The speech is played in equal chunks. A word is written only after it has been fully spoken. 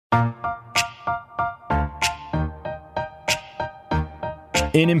In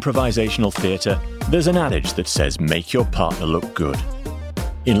improvisational theatre, there's an adage that says make your partner look good.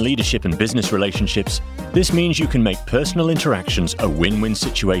 In leadership and business relationships, this means you can make personal interactions a win-win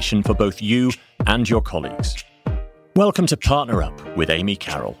situation for both you and your colleagues. Welcome to Partner Up with Amy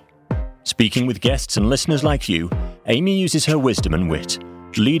Carroll. Speaking with guests and listeners like you, Amy uses her wisdom and wit,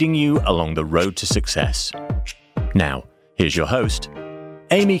 leading you along the road to success. Now, here's your host,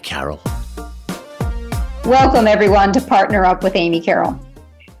 Amy Carroll. Welcome, everyone, to Partner Up with Amy Carroll.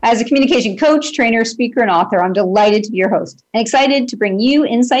 As a communication coach, trainer, speaker, and author, I'm delighted to be your host and excited to bring you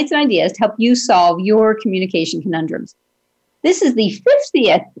insights and ideas to help you solve your communication conundrums. This is the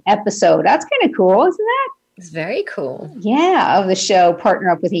 50th episode. That's kind of cool, isn't that? It's very cool. Yeah, of the show, Partner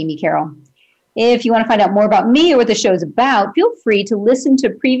Up with Amy Carroll. If you want to find out more about me or what the show is about, feel free to listen to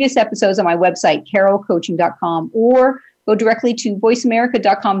previous episodes on my website, carrollcoaching.com, or go directly to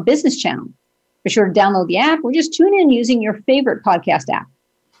voiceamerica.com business channel. Be sure to download the app or just tune in using your favorite podcast app.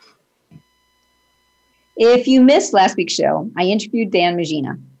 If you missed last week's show, I interviewed Dan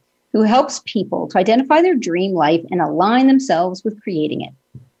Magina, who helps people to identify their dream life and align themselves with creating it.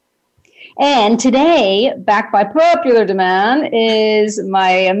 And today, back by popular demand, is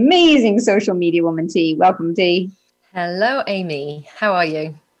my amazing social media woman, T. Welcome, T. Hello, Amy. How are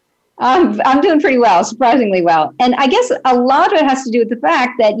you? I'm doing pretty well, surprisingly well. And I guess a lot of it has to do with the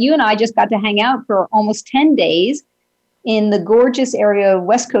fact that you and I just got to hang out for almost 10 days in the gorgeous area of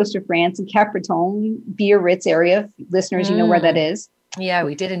west coast of France, in Capbreton, Biarritz area. Listeners, you know where that is. Yeah,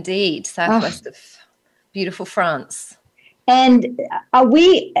 we did indeed. Southwest of beautiful France. And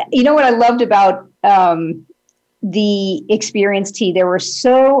you know what I loved about the experience, T? There were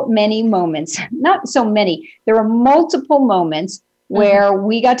so many moments, not so many, there were multiple moments where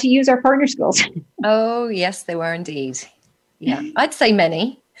we got to use our partner skills. Oh, yes, they were indeed. Yeah, I'd say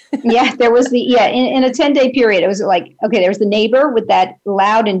many. Yeah, there was in a 10-day period, it was like, okay, there was the neighbor with that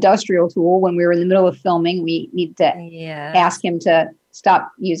loud industrial tool. When we were in the middle of filming, we need to ask him to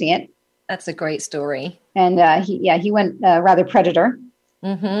stop using it. That's a great story. And he went rather predator.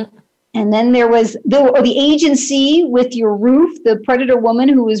 Mm-hmm. And then there was the agency with your roof, the predator woman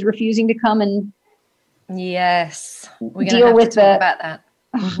who was refusing to come and we're deal with talk about that.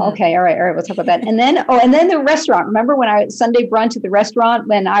 Mm-hmm. Okay, all right, we'll talk about that. And then the restaurant. Remember when I Sunday brunch at the restaurant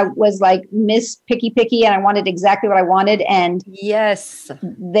when I was like Miss Picky and I wanted exactly what I wanted, and yes,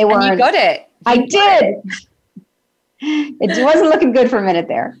 they weren't. And you got it. I did. It wasn't looking good for a minute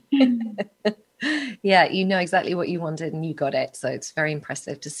there. Yeah, you know exactly what you wanted and you got it. So it's very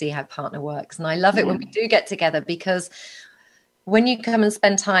impressive to see how partner works. And I love it when we do get together, because when you come and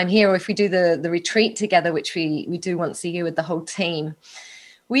spend time here, or if we do the retreat together, which we do once a year with the whole team,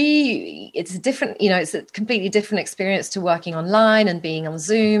 it's a different, it's a completely different experience to working online and being on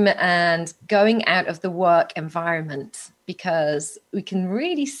Zoom and going out of the work environment, because we can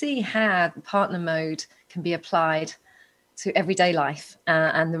really see how the partner mode can be applied to everyday life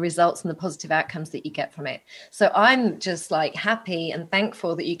and the results and the positive outcomes that you get from it. So I'm just like happy and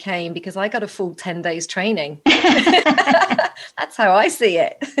thankful that you came, because I got a full 10 days training. That's how I see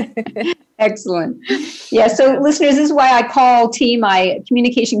it. Excellent. Yeah. So listeners, this is why I call T my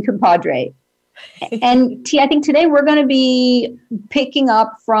communication compadre. And T, I think today we're going to be picking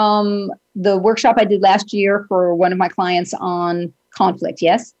up from the workshop I did last year for one of my clients on conflict.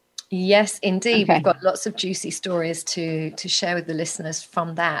 Yes? Yes, indeed. Okay. We've got lots of juicy stories to share with the listeners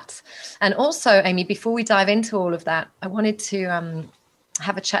from that. And also, Amy, before we dive into all of that, I wanted to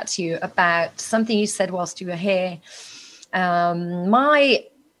have a chat to you about something you said whilst you were here. My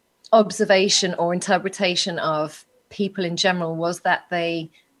observation or interpretation of people in general was that they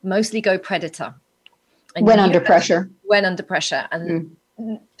mostly go predator. When under pressure. When under pressure. And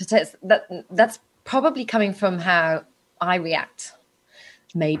that's probably coming from how I react.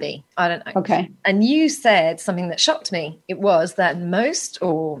 Maybe. I don't know. Okay. And you said something that shocked me. It was that most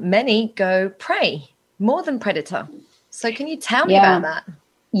or many go prey more than predator. So can you tell me about that?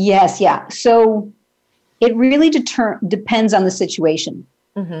 Yes. Yeah. So it really depends on the situation.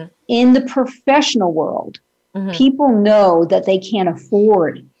 Mm-hmm. In the professional world, people know that they can't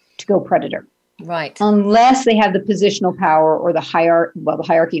afford to go predator. Right. Unless they have the positional power or the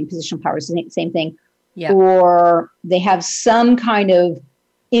hierarchy and positional power is the same thing. Yeah. Or they have some kind of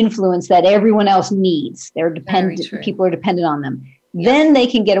influence that everyone else needs. They're dependent. People are dependent on them. Yeah. Then they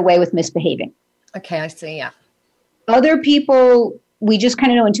can get away with misbehaving. Okay, I see. Yeah. Other people, we just kind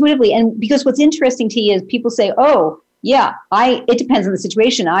of know intuitively. And because what's interesting to you is people say, oh, yeah, it depends on the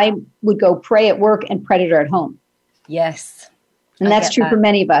situation. I would go prey at work and predator at home. Yes. And that's true for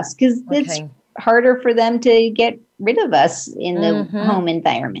many of us because harder for them to get rid of us in the home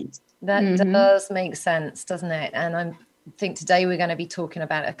environment. That does make sense, doesn't it? And I think today we're going to be talking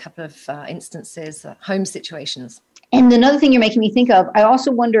about a couple of instances, home situations. And another thing you're making me think of, I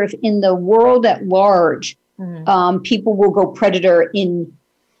also wonder if in the world at large, people will go predator in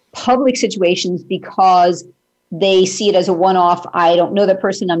public situations because they see it as a one-off. I don't know that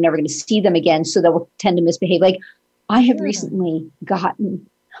person. I'm never going to see them again. So they will tend to misbehave. Like I have recently gotten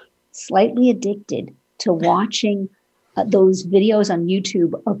slightly addicted to watching those videos on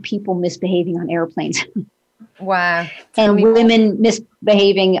YouTube of people misbehaving on airplanes. Wow. And women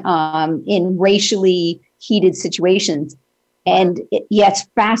misbehaving in racially heated situations. And it's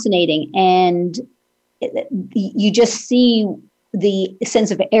fascinating. And you just see the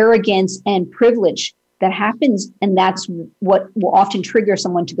sense of arrogance and privilege that happens. And that's what will often trigger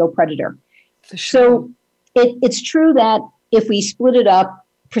someone to go predator. For sure. So it's true that if we split it up,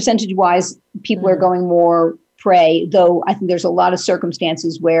 percentage-wise, people are going more prey, though I think there's a lot of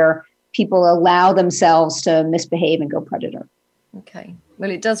circumstances where people allow themselves to misbehave and go predator. Okay. Well,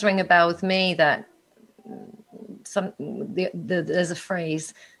 it does ring a bell with me that there's a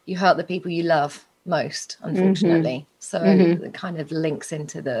phrase, you hurt the people you love most, unfortunately. So it kind of links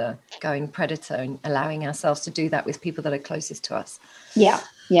into the going predator and allowing ourselves to do that with people that are closest to us. Yeah.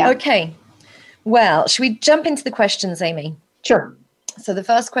 Yeah. Okay. Well, should we jump into the questions, Amy? Sure. So the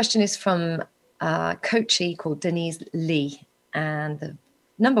first question is from a coachee called Denise Lee. And the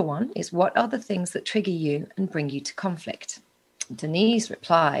number one is, what are the things that trigger you and bring you to conflict? Denise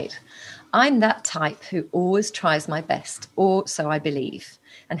replied, I'm that type who always tries my best, or so I believe,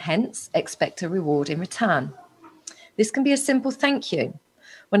 and hence expect a reward in return. This can be a simple thank you.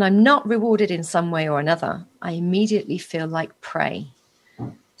 When I'm not rewarded in some way or another, I immediately feel like prey.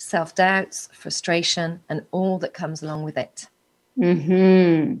 Self-doubts, frustration, and all that comes along with it.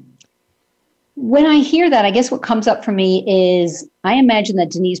 When I hear that, I guess what comes up for me is I imagine that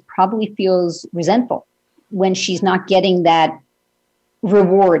Denise probably feels resentful when she's not getting that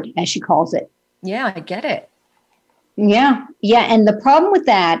reward, as she calls it. Yeah, I get it. Yeah. And the problem with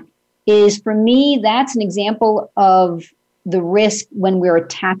that is, for me, that's an example of the risk when we're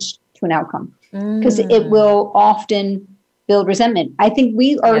attached to an outcome, because it will often build resentment. I think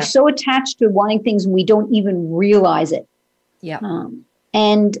we are so attached to wanting things and we don't even realize it. Yeah.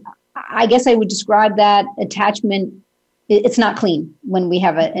 And I guess I would describe that attachment, it's not clean when we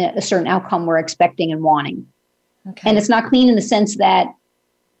have a certain outcome we're expecting and wanting. Okay. And it's not clean in the sense that,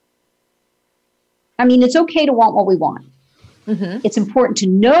 I mean, it's okay to want what we want. It's important to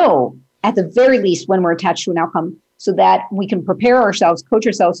know, at the very least, when we're attached to an outcome, so that we can prepare ourselves, coach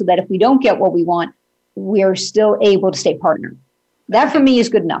ourselves, so that if we don't get what we want, we're still able to stay partner. That for me is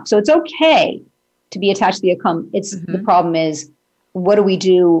good enough. So it's okay to be attached to the outcome. It's the problem is, what do we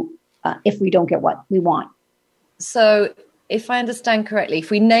do if we don't get what we want? So if I understand correctly, if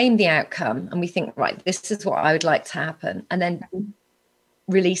we name the outcome and we think, right, this is what I would like to happen, and then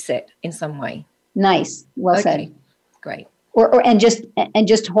release it in some way. Nice. Well said. Great. Or just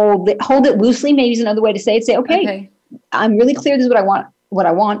hold it loosely, maybe is another way to say it. Say, okay, I'm really clear this is what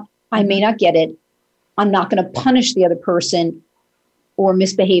I want. I may not get it. I'm not going to punish the other person or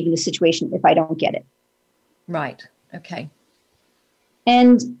misbehave in the situation if I don't get it. Right. Okay.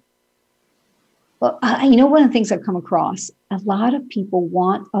 And well, one of the things I've come across, a lot of people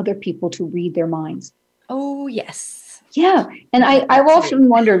want other people to read their minds. Oh, yes. Yeah. And I've often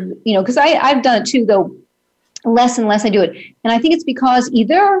wondered, because I've done it too, though less and less I do it. And I think it's because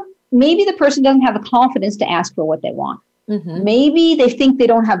either maybe the person doesn't have the confidence to ask for what they want. Maybe they think they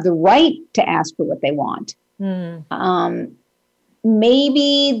don't have the right to ask for what they want.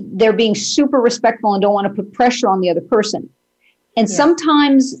 Maybe they're being super respectful and don't want to put pressure on the other person. And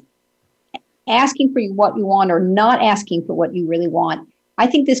sometimes asking for what you want or not asking for what you really want, I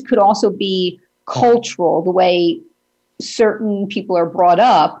think this could also be cultural, the way certain people are brought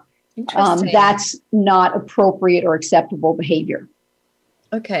up. That's not appropriate or acceptable behavior.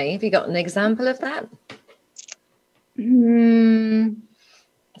 Okay. Have you got an example of that?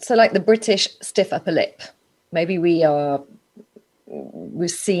 So like the British stiff upper lip. Maybe we're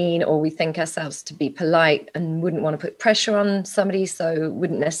seen or we think ourselves to be polite and wouldn't want to put pressure on somebody, so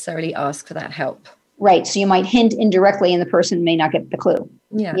wouldn't necessarily ask for that help. Right. So you might hint indirectly and the person may not get the clue.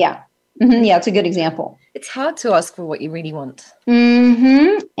 Yeah. Yeah, it's a good example. It's hard to ask for what you really want.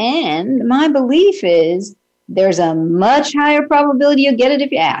 And my belief is there's a much higher probability you'll get it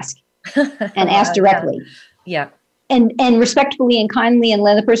if you ask. And ask directly. Yeah. And respectfully and kindly, and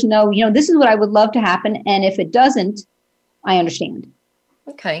let the person know, this is what I would love to happen. And if it doesn't, I understand.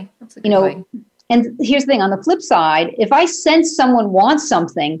 Okay. That's a good way. And here's the thing, on the flip side, if I sense someone wants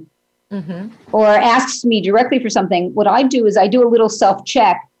something or asks me directly for something, what I do is I do a little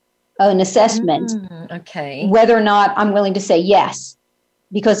self-check, an assessment, whether or not I'm willing to say yes.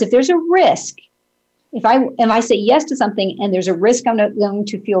 Because if there's a risk, if I say yes to something and there's a risk I'm not going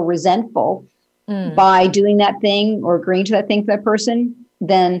to feel resentful by doing that thing or agreeing to that thing for that person,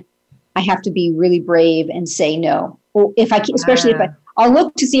 then I have to be really brave and say no. Or if I can, especially if I'll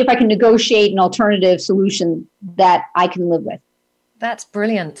look to see if I can negotiate an alternative solution that I can live with. That's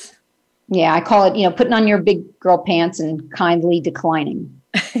brilliant. Yeah, I call it, putting on your big girl pants and kindly declining.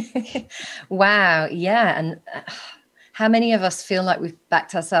 Wow. Yeah. And how many of us feel like we've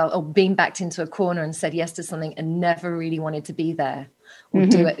backed ourselves or been backed into a corner and said yes to something and never really wanted to be there or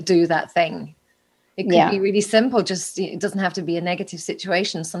do that thing? It could be really simple. Just, it doesn't have to be a negative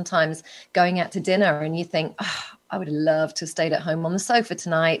situation. Sometimes going out to dinner and you think, I would have loved to have stayed at home on the sofa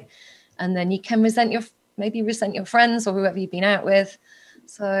tonight. And then you can resent your friends or whoever you've been out with.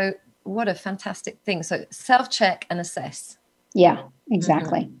 So what a fantastic thing. So self-check and assess. Yeah,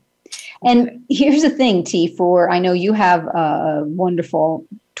 exactly. And here's the thing, T, I know you have a wonderful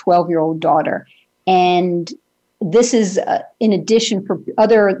 12-year-old daughter. And this is, in addition for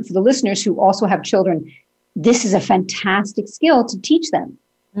the listeners who also have children, this is a fantastic skill to teach them,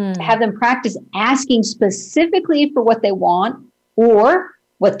 to have them practice asking specifically for what they want or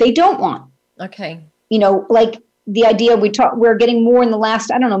what they don't want. Okay. Like the idea we're getting more in the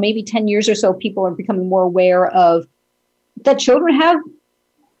last, I don't know, maybe 10 years or so, people are becoming more aware of that children have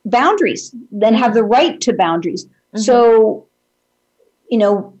boundaries, then have the right to boundaries. So,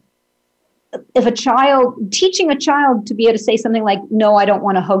 if teaching a child to be able to say something like, no, I don't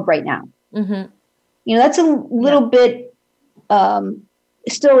want to hug right now. That's a little bit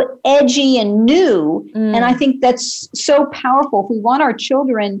still edgy and new. And I think that's so powerful. If we want our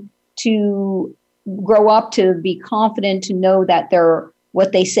children to grow up to be confident, to know that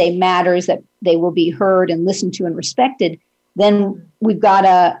what they say matters, that they will be heard and listened to and respected, then we've got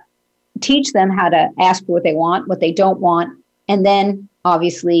to teach them how to ask for what they want, what they don't want. And then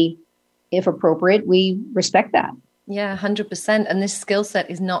obviously, if appropriate, we respect that. Yeah, 100%. And this skill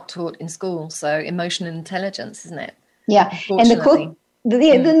set is not taught in school. So emotional intelligence, isn't it? Yeah. And the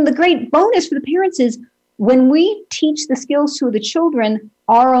great bonus for the parents is when we teach the skills to the children,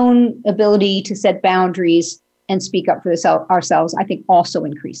 our own ability to set boundaries and speak up for ourselves, I think also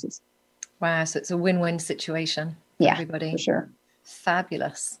increases. Wow. So it's a win-win situation for everybody. For sure.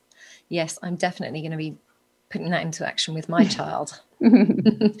 Fabulous. Yes, I'm definitely going to be putting that into action with my child,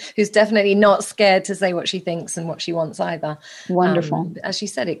 who's definitely not scared to say what she thinks and what she wants either. Wonderful. As you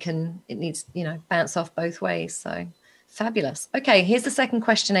said, it needs, bounce off both ways. So fabulous. Okay, here's the second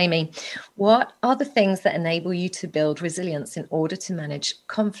question, Amy. What are the things that enable you to build resilience in order to manage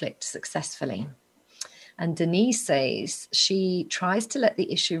conflict successfully? And Denise says she tries to let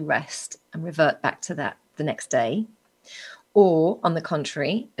the issue rest and revert back to that the next day, or on the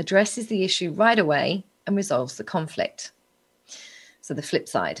contrary, addresses the issue right away and resolves the conflict. So the flip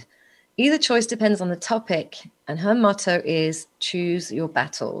side. Either choice depends on the topic, and her motto is choose your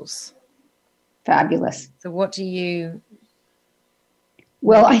battles. Fabulous. So what do you...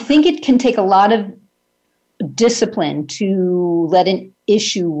 Well, I think it can take a lot of discipline to let an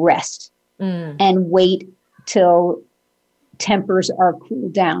issue rest and wait till tempers are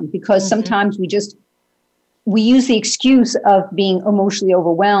cooled down, because sometimes we use the excuse of being emotionally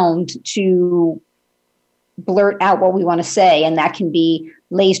overwhelmed to blurt out what we want to say. And that can be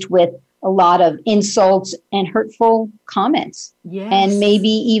laced with a lot of insults and hurtful comments. Yes. And maybe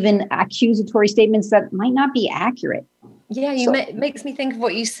even accusatory statements that might not be accurate. Yeah, it makes me think of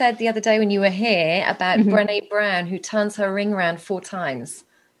what you said the other day when you were here about Brené Brown, who turns her ring around 4 times.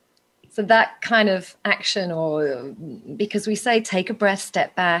 So that kind of action, or because we say take a breath,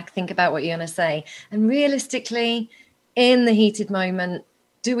 step back, think about what you're going to say. And realistically, in the heated moment,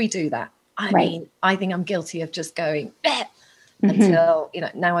 do we do that? I mean, I think I'm guilty of just going until,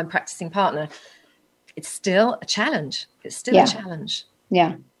 now I'm practicing partner. It's still a challenge. It's still a challenge.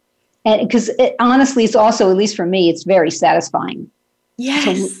 Yeah. And because honestly, it's also, at least for me, it's very satisfying.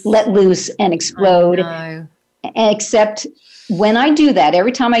 Yes. To let loose and explode. Except when I do that,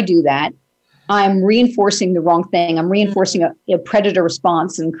 every time I do that, I'm reinforcing the wrong thing. I'm reinforcing a predator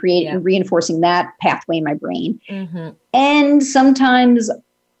response and reinforcing that pathway in my brain. And sometimes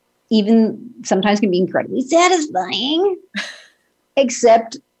can be incredibly satisfying,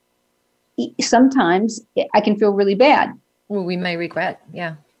 except sometimes I can feel really bad. Well, we may regret,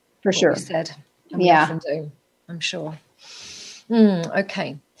 for sure. We said, and we often do, I'm sure.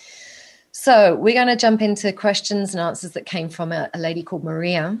 Okay. So we're going to jump into questions and answers that came from a lady called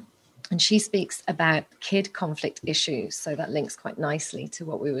Maria. And she speaks about kid conflict issues. So that links quite nicely to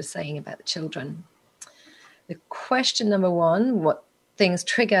what we were saying about the children. The question number 1, what things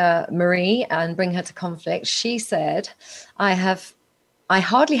trigger Marie and bring her to conflict? She said, I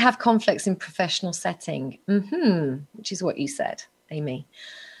hardly have conflicts in professional setting, which is what you said, Amy.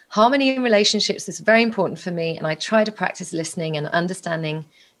 Harmony in relationships is very important for me, and I try to practice listening and understanding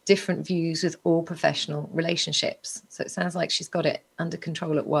different views with all professional relationships. So it sounds like she's got it under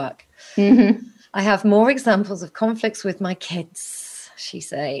control at work. Mm-hmm. I have more examples of conflicts with my kids, she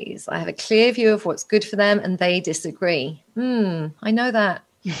says. I have a clear view of what's good for them and they disagree. I know that.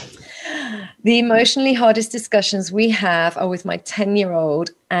 The emotionally hardest discussions we have are with my 10-year-old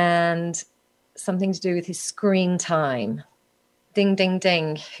and something to do with his screen time. Ding, ding,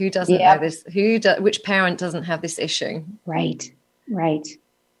 ding. Who doesn't know this? Which parent doesn't have this issue? Right.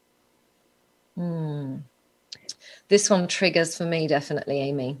 This one triggers for me definitely,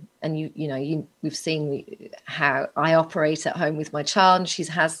 Amy. And we've seen how I operate at home with my child. And she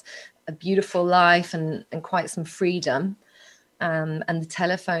has a beautiful life and quite some freedom. And the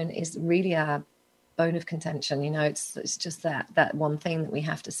telephone is really a bone of contention. It's just that one thing that we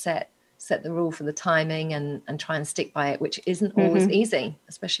have to set the rule for the timing and try and stick by it, which isn't always easy,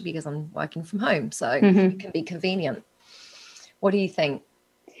 especially because I'm working from home. So it can be convenient. What do you think?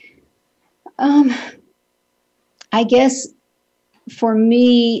 I guess for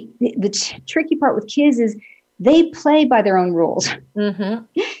me, the tricky part with kids is they play by their own rules. Mm-hmm.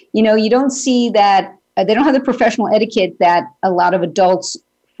 You don't see that they don't have the professional etiquette that a lot of adults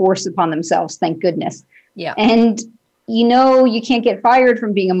force upon themselves. Thank goodness. Yeah. And you can't get fired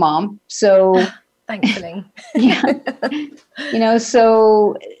from being a mom. So thankfully. Yeah.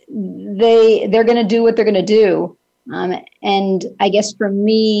 So they're going to do what they're going to do. And I guess for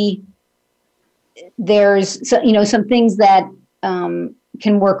me, there's some things that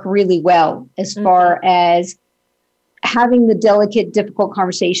can work really well as far as having the delicate, difficult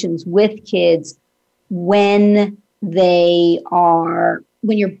conversations with kids when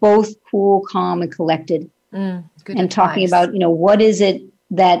you're both cool, calm, and collected, and advice. Talking about what is it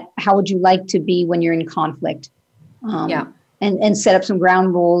how would you like to be when you're in conflict, and set up some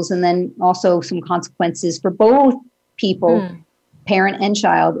ground rules, and then also some consequences for both people, parent and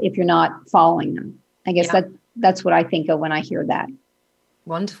child, if you're not following them. I guess that's what I think of when I hear that.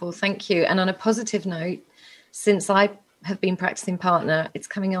 Wonderful. Thank you. And on a positive note, since I have been practicing partner, it's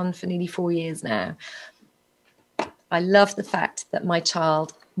coming on for nearly 4 years now. I love the fact that my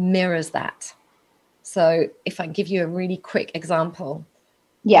child mirrors that. So if I give you a really quick example.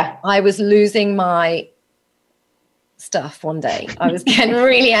 Yeah. I was losing my stuff one day. I was getting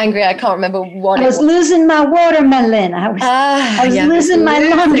really angry. I can't remember what I was losing my watermelon. I was losing my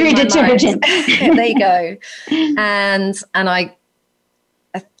laundry detergent. There you go. And I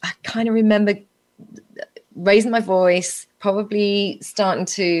kind of remember raising my voice, probably starting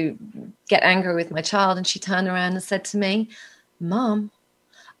to get angry with my child. And she turned around and said to me, "Mom,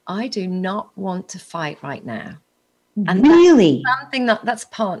 I do not want to fight right now." And really? That's something that's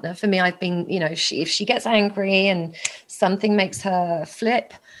partner for me. I've been, if she gets angry and something makes her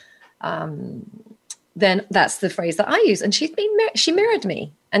flip, then that's the phrase that I use. And she mirrored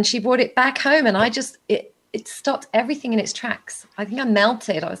me and she brought it back home. And it stopped everything in its tracks. I think I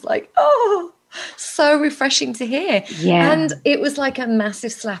melted. I was like, oh, so refreshing to hear. Yeah. And it was like a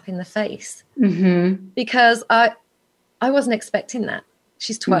massive slap in the face because I wasn't expecting that.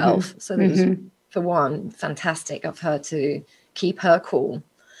 She's 12. So there was, for one, fantastic of her to keep her cool.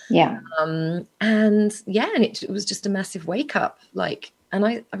 Yeah. And it was just a massive wake up. And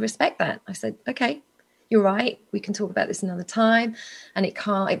I respect that. I said, okay, you're right. We can talk about this another time. And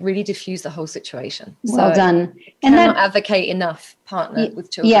it really diffused the whole situation. Well done. And cannot advocate enough partner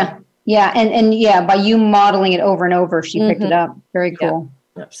with children. Yeah. Yeah. And by you modeling it over and over, she picked it up. Very cool. Yeah.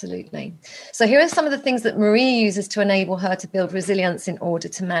 Absolutely. So here are some of the things that Marie uses to enable her to build resilience in order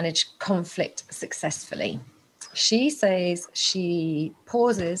to manage conflict successfully. She says she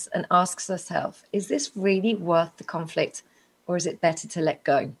pauses and asks herself, is this really worth the conflict or is it better to let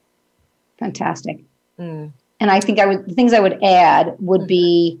go? Fantastic. And I think the things I would add would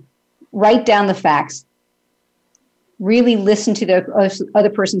be write down the facts, really listen to the other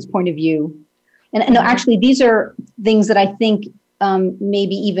person's point of view. And no, actually, these are things that I think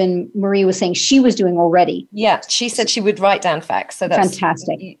maybe even Marie was saying she was doing already. Yeah, she said she would write down facts. So that's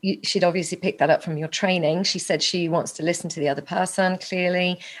fantastic. She'd obviously picked that up from your training. She said she wants to listen to the other person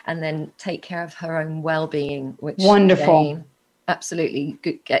clearly and then take care of her own well-being. Which wonderful. Absolutely.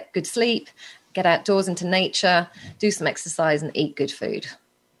 Get good sleep, get outdoors into nature, do some exercise and eat good food.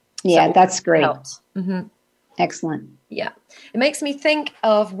 Yeah, so that's great. Mm-hmm. Excellent. Yeah. It makes me think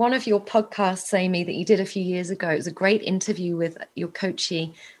of one of your podcasts, Amy, that you did a few years ago. It was a great interview with your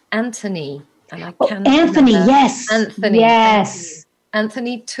coachee, Anthony. And I can't Anthony, remember. yes. Anthony. Yes.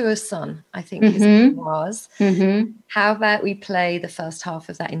 Anthony Tuason, I think his name was. Mm-hmm. How about we play the first half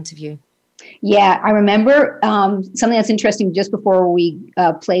of that interview? Yeah, I remember something that's interesting just before we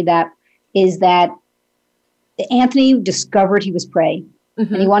play that is that Anthony discovered he was prey.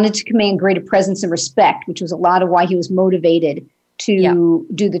 Mm-hmm. And he wanted to command greater presence and respect, which was a lot of why he was motivated to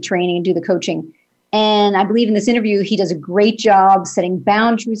do the training and do the coaching. And I believe in this interview, he does a great job setting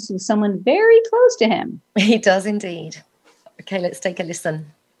boundaries with someone very close to him. He does indeed. Okay, let's take a listen.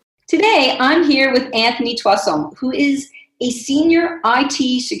 Today, I'm here with Anthony Tuason, who is a senior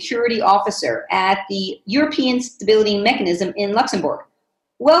IT security officer at the European Stability Mechanism in Luxembourg.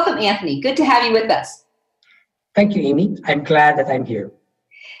 Welcome, Anthony. Good to have you with us. Thank you, Amy. I'm glad that I'm here.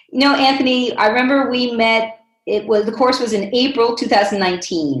 Anthony, I remember we met. The course was in April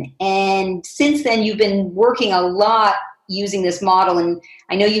 2019, and since then you've been working a lot using this model, and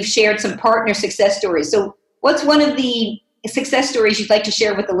I know you've shared some partner success stories. So what's one of the success stories you'd like to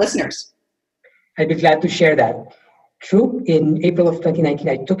share with the listeners? I'd be glad to share that. True, in April of 2019,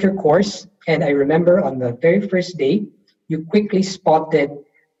 I took your course, and I remember on the very first day, you quickly spotted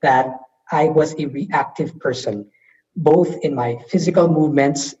that I was a reactive person, both in my physical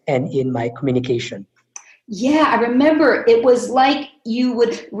movements and in my communication. Yeah, I remember it was like you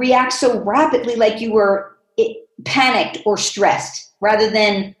would react so rapidly, like you were panicked or stressed, rather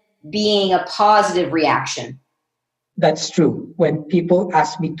than being a positive reaction. That's true. When people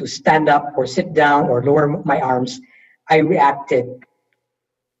asked me to stand up or sit down or lower my arms, I reacted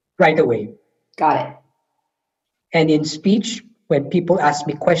right away. Got it. And in speech, when people ask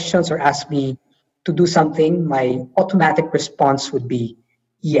me questions or ask me to do something, my automatic response would be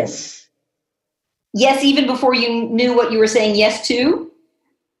yes. Yes, even before you knew what you were saying yes to?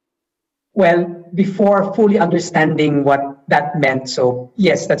 Well, before fully understanding what that meant. So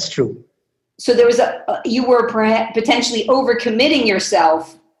yes, that's true. So there was you were potentially overcommitting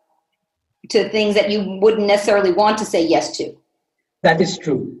yourself to things that you wouldn't necessarily want to say yes to. That is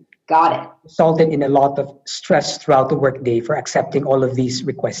true. Got it. Resulted in a lot of stress throughout the workday for accepting all of these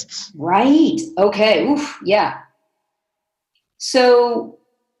requests. Right. Okay. Oof. Yeah. So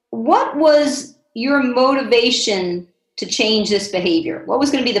what was your motivation to change this behavior? What was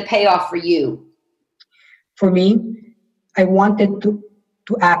going to be the payoff for you? For me, I wanted to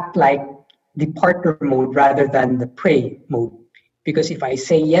act like the partner mode rather than the prey mode. Because if I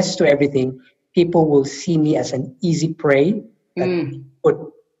say yes to everything, people will see me as an easy prey that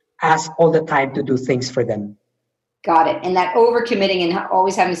would ask all the time to do things for them. Got it. And that overcommitting and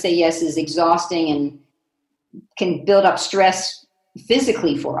always having to say yes is exhausting and can build up stress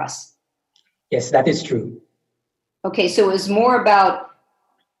physically for us. Yes, that is true. Okay, so it was more about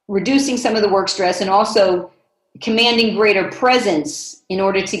reducing some of the work stress and also commanding greater presence in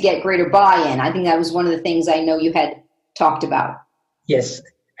order to get greater buy-in. I think that was one of the things I know you had talked about. Yes,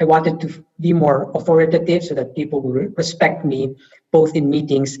 I wanted to be more authoritative so that people will respect me both in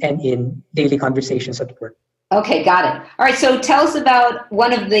meetings and in daily conversations at work. Okay, got it. All right, so tell us about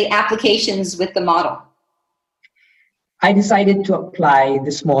one of the applications with the model. I decided to apply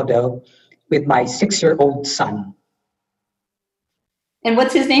this model with my 6-year-old son. And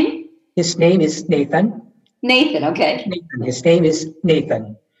what's his name? His name is Nathan. Nathan, okay. Nathan. His name is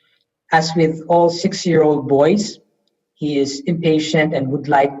Nathan. As with all 6-year-old boys, he is impatient and would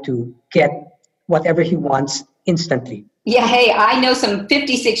like to get whatever he wants instantly. Yeah, hey, I know some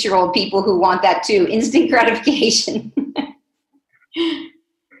 56-year-old people who want that too, instant gratification.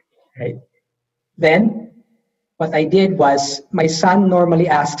 Right. Then, what I did was, my son normally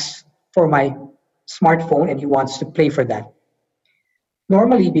asks for my smartphone and he wants to play for that.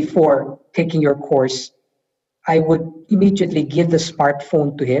 Normally, before taking your course, I would immediately give the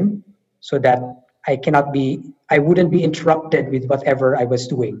smartphone to him so that I wouldn't be interrupted with whatever I was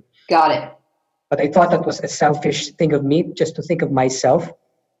doing. Got it. But I thought that was a selfish thing of me, just to think of myself.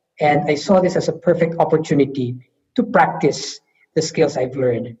 And I saw this as a perfect opportunity to practice the skills I've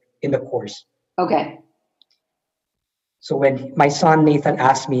learned in the course. Okay. So when my son Nathan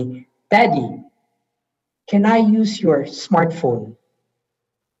asked me, "Daddy, can I use your smartphone?"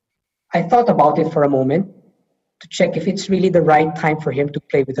 I thought about it for a moment to check if it's really the right time for him to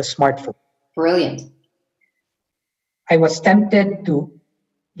play with a smartphone. Brilliant. I was tempted to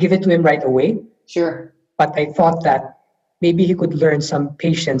give it to him right away. Sure. But I thought that maybe he could learn some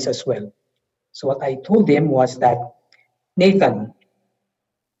patience as well. So what I told him was that, "Nathan,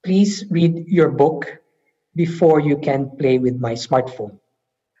 please read your book before you can play with my smartphone."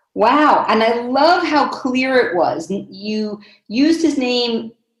 Wow. And I love how clear it was. You used his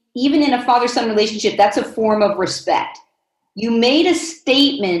name, even in a father-son relationship, that's a form of respect. You made a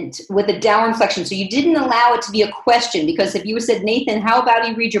statement with a downward inflection. So you didn't allow it to be a question, because if you had said, Nathan, how about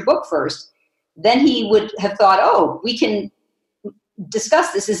you read your book first? Then he would have thought, oh, we can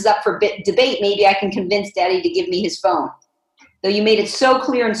discuss this. This is up for debate. Maybe I can convince Daddy to give me his phone. Though you made it so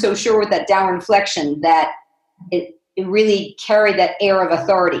clear and so sure with that downward inflection that it really carried that air of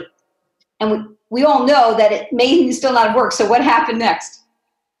authority. And we all know that it may still not work. So what happened next?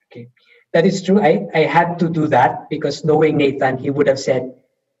 Okay, that is true. I had to do that because knowing Nathan, he would have said,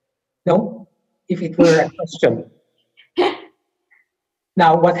 no, if it were a question.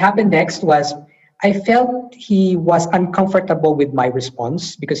 Now, what happened next was I felt he was uncomfortable with my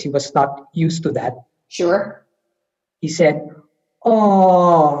response because he was not used to that. Sure. He said,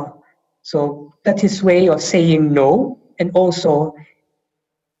 oh, so that's his way of saying no, and also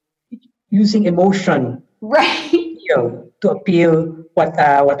using emotion, right, to appeal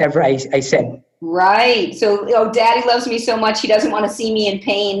whatever I said. Right. So, Daddy loves me so much, he doesn't want to see me in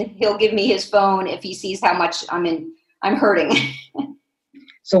pain. He'll give me his phone if he sees how much I'm hurting.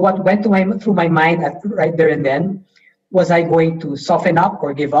 So what went through my mind right there and then, was I going to soften up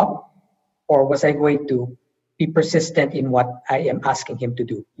or give up? Or was I going to be persistent in what I am asking him to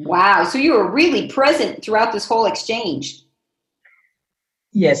do? Wow. So you were really present throughout this whole exchange.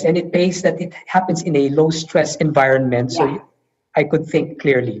 Yes, and it pays that it happens in a low-stress environment, so I could think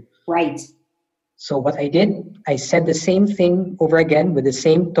clearly. Right. So what I did, I said the same thing over again with the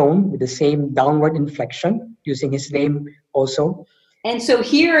same tone, with the same downward inflection, using his name also. And so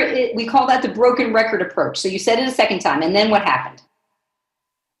here, we call that the broken record approach. So you said it a second time, and then what happened?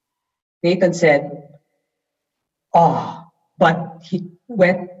 Nathan said, but he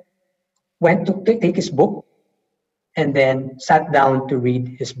went to take his book and then sat down to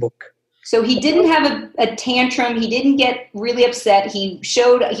read his book. So he didn't have a tantrum. He didn't get really upset. He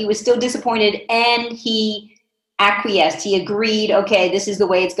showed he was still disappointed, and he acquiesced. He agreed, okay, this is the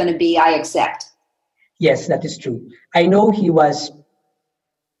way it's going to be. I accept. Yes, that is true. I know he was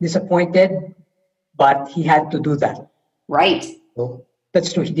disappointed, but he had to do that. Right. So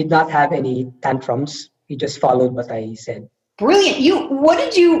that's true. He did not have any tantrums. He just followed what I said. Brilliant. What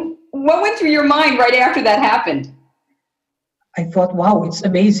went through your mind right after that happened? I thought, wow, it's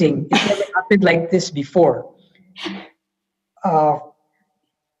amazing. It never happened like this before. I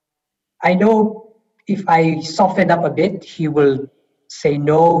know if I soften up a bit, he will say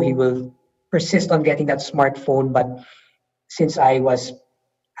no. He will persist on getting that smartphone. But since I was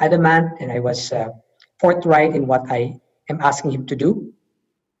adamant and I was forthright in what I am asking him to do,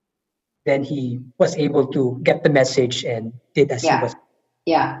 then he was able to get the message and did as he was.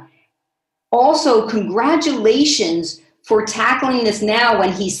 Yeah. Also, congratulations for tackling this now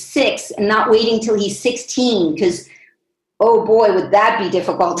when he's 6 and not waiting till he's 16, because, oh boy, would that be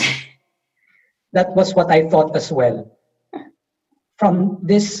difficult. That was what I thought as well. From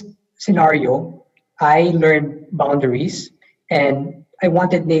this scenario, I learned boundaries, and I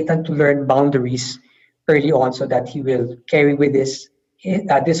wanted Nathan to learn boundaries early on so that he will carry with this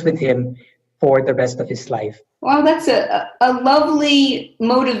with him for the rest of his life. Well, that's a lovely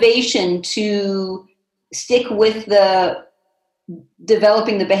motivation to stick with the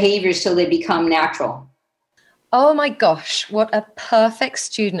developing the behaviors till they become natural. Oh my gosh, what a perfect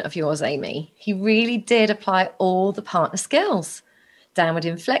student of yours, Amy. He really did apply all the partner skills. Downward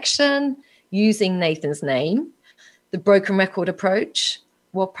inflection, using Nathan's name, the broken record approach,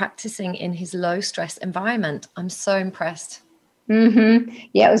 while practicing in his low stress environment. I'm so impressed. Mm-hmm.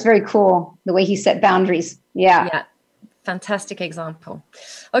 Yeah, it was very cool, the way he set boundaries. Yeah. Fantastic example.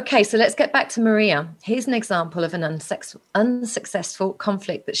 Okay, so let's get back to Maria. Here's an example of an unsuccessful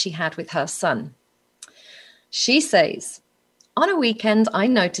conflict that she had with her son. She says, on a weekend, I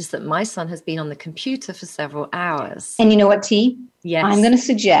noticed that my son has been on the computer for several hours. And you know what, T? Yes. I'm going to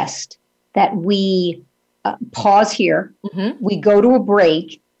suggest that we pause here. Mm-hmm. We go to a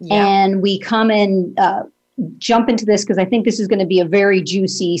break, and we come and jump into this, because I think this is going to be a very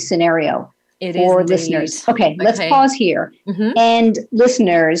juicy scenario for listeners. Okay, let's pause here. Mm-hmm. And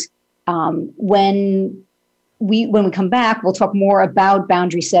listeners, when we come back, we'll talk more about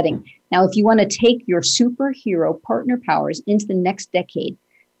boundary setting. Now, if you want to take your superhero partner powers into the next decade,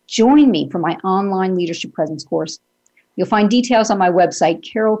 join me for my online leadership presence course. You'll find details on my website,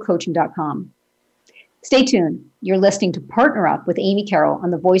 carolcoaching.com. Stay tuned. You're listening to Partner Up with Amy Carroll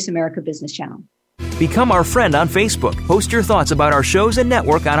on the Voice America Business Channel. Become our friend on Facebook. Post your thoughts about our shows and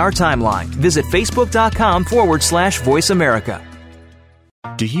network on our timeline. Visit facebook.com/Voice America.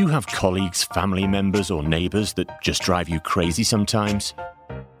 Do you have colleagues, family members, or neighbors that just drive you crazy sometimes?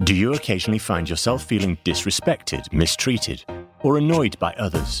 Do you occasionally find yourself feeling disrespected, mistreated, or annoyed by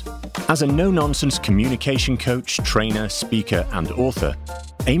others? As a no-nonsense communication coach, trainer, speaker, and author,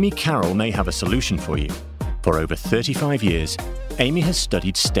 Amy Carroll may have a solution for you. For over 35 years, Amy has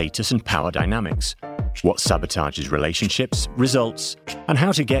studied status and power dynamics, what sabotages relationships, results, and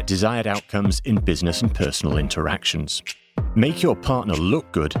how to get desired outcomes in business and personal interactions. Make Your Partner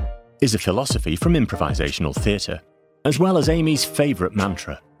Look Good is a philosophy from improvisational theatre, as well as Amy's favourite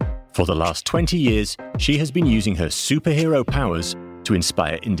mantra. For the last 20 years, she has been using her superhero powers to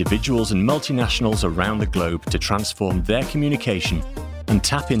inspire individuals and multinationals around the globe to transform their communication and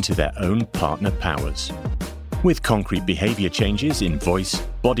tap into their own partner powers. With concrete behavior changes in voice,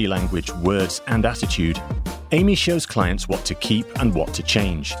 body language, words, and attitude, Amy shows clients what to keep and what to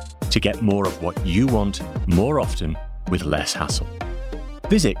change to get more of what you want more often with less hassle.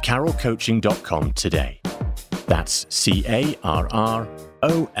 Visit carrollcoaching.com today. That's CARROLL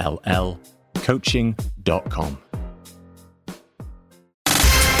coaching.com.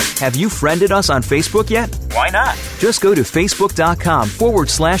 Have you friended us on Facebook yet? Why not? Just go to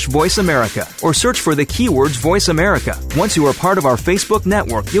facebook.com/Voice America or search for the keywords Voice America. Once you are part of our Facebook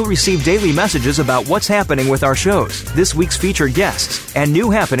network, you'll receive daily messages about what's happening with our shows, this week's featured guests, and new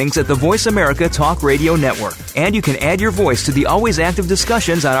happenings at the Voice America Talk Radio Network. And you can add your voice to the always active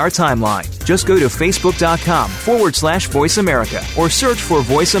discussions on our timeline. Just go to facebook.com/Voice America or search for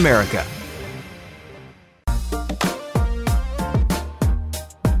Voice America.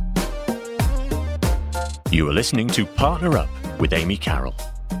 You are listening to Partner Up with Amy Carroll.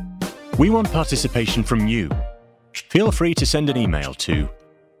 We want participation from you. Feel free to send an email to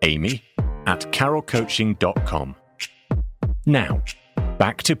amy@carrollcoaching.com. Now,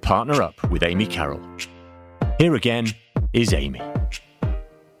 back to Partner Up with Amy Carroll. Here again is Amy.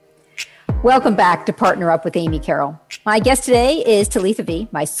 Welcome back to Partner Up with Amy Carroll. My guest today is Talitha V,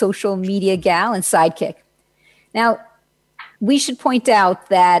 my social media gal and sidekick. Now, we should point out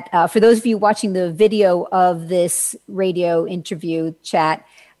that for those of you watching the video of this radio interview chat,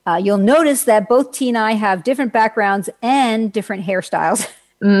 you'll notice that both T and I have different backgrounds and different hairstyles.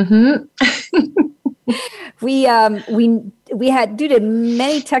 Mm-hmm. We had, due to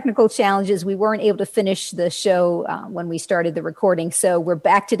many technical challenges, we weren't able to finish the show when we started the recording. So we're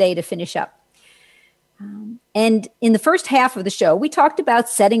back today to finish up. And in the first half of the show, we talked about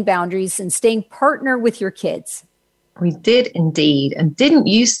setting boundaries and staying partner with your kids. We did indeed. And didn't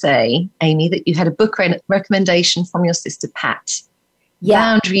you say, Amy, that you had a book recommendation from your sister, Pat? Yeah.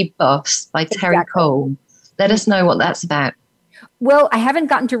 Boundary Boss by Terry Cole. Let us know what that's about. Well, I haven't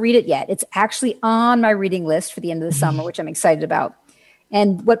gotten to read it yet. It's actually on my reading list for the end of the summer, which I'm excited about.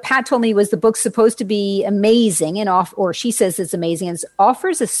 And what Pat told me was the book's supposed to be amazing, or she says it's amazing, and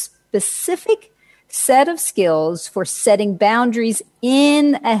offers a specific set of skills for setting boundaries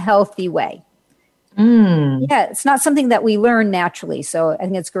in a healthy way. Yeah, it's not something that we learn naturally. So I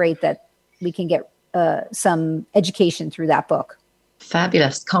think it's great that we can get some education through that book.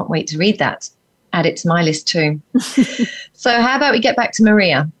 Fabulous. Can't wait to read that. Add it to my list too. So how about we get back to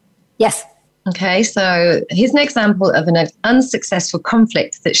Maria? Yes. Okay, so here's an example of an unsuccessful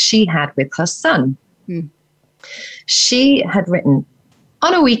conflict that she had with her son. She had written,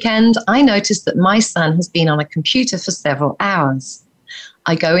 "On a weekend, I noticed that my son has been on a computer for several hours.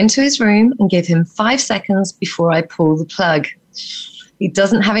 I go into his room and give him 5 seconds before I pull the plug. He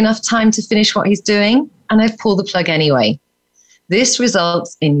doesn't have enough time to finish what he's doing, and I pull the plug anyway. This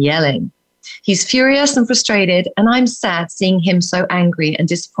results in yelling. He's furious and frustrated, and I'm sad seeing him so angry and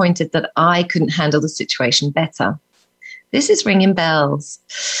disappointed that I couldn't handle the situation better. This is ringing bells.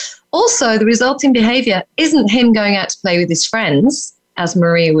 Also, the resulting behavior isn't him going out to play with his friends, as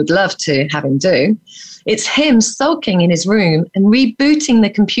Maria would love to have him do. It's him sulking in his room and rebooting the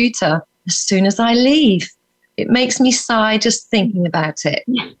computer as soon as I leave. It makes me sigh just thinking about it."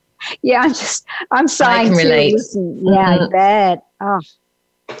 Yeah, I'm sighing. I can relate. Yeah, I bet. Oh.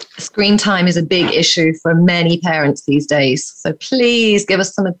 Screen time is a big issue for many parents these days. So please give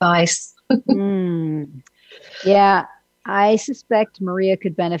us some advice. Yeah, I suspect Maria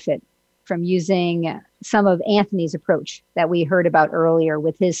could benefit from using some of Anthony's approach that we heard about earlier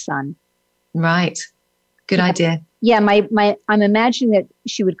with his son. Right. Good idea. Yeah, I'm imagining that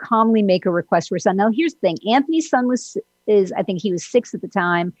she would calmly make a request for her son. Now, here's the thing. Anthony's son I think he was 6 at the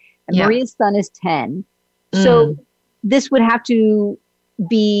time, and Maria's son is 10. So this would have to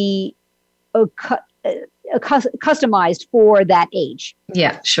be customized for that age.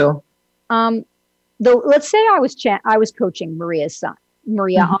 Yeah, sure. Though, let's say I was coaching Maria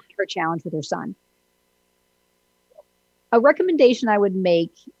on her challenge with her son. A recommendation I would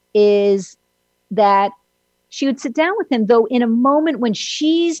make is that she would sit down with him, though, in a moment when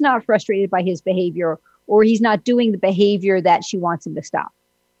she's not frustrated by his behavior or he's not doing the behavior that she wants him to stop.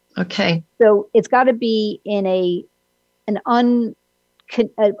 Okay. So it's got to be in a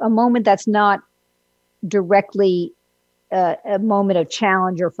moment that's not directly a moment of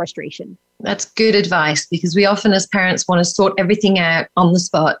challenge or frustration. That's good advice, because we often as parents want to sort everything out on the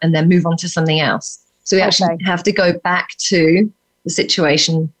spot and then move on to something else. So we actually have to go back to the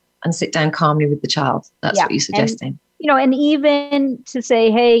situation and sit down calmly with the child. That's what you're suggesting. And even to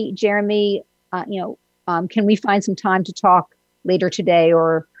say, hey, Jeremy, can we find some time to talk later today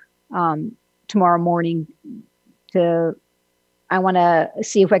or tomorrow morning? I want to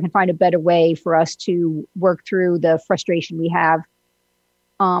see if I can find a better way for us to work through the frustration we have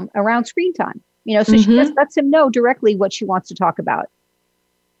around screen time. So she just lets him know directly what she wants to talk about.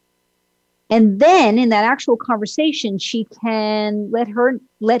 And then in that actual conversation, she can let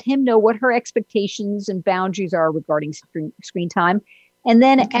him know what her expectations and boundaries are regarding screen time. And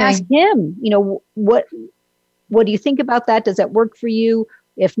then ask him, what do you think about that? Does that work for you?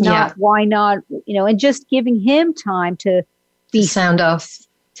 If not, why not? And just giving him time to sound off,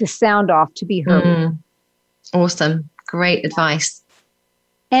 to be heard. Awesome. Great advice.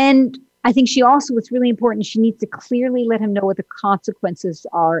 And I think what's really important, she needs to clearly let him know what the consequences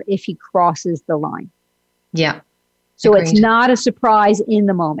are if he crosses the line. Yeah. So Agreed. It's not a surprise in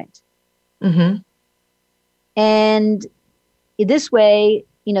the moment. Mm-hmm. And this way,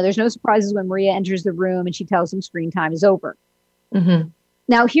 there's no surprises when Maria enters the room and she tells him screen time is over. Mm-hmm.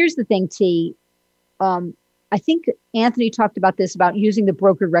 Now, here's the thing, T. I think Anthony talked about this, about using the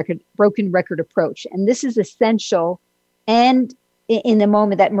broken record approach. And this is essential and in the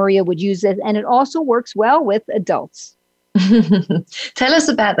moment that Maria would use it. And it also works well with adults. Tell us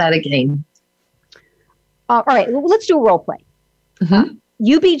about that again. All right. Well, let's do a role play. Mm-hmm.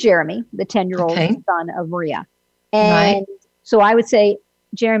 You be Jeremy, the 10-year-old son of Maria. And so I would say,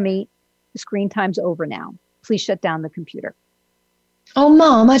 Jeremy, the screen time's over now. Please shut down the computer. Oh,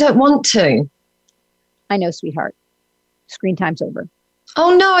 Mom, I don't want to. I know, sweetheart. Screen time's over.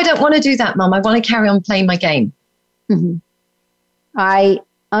 Oh, no, I don't want to do that, Mom. I want to carry on playing my game. Mm-hmm. I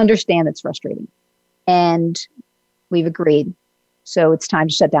understand it's frustrating. And we've agreed. So it's time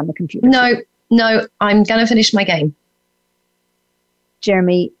to shut down the computer. No, I'm going to finish my game.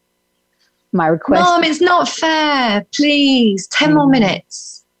 Jeremy, my request. Mom, it's not fair. Please, 10 more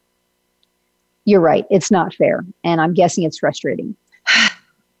minutes. You're right. It's not fair. And I'm guessing it's frustrating.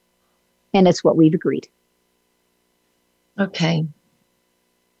 And it's what we've agreed. Okay.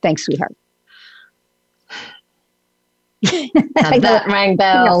 Thanks, sweetheart. That rang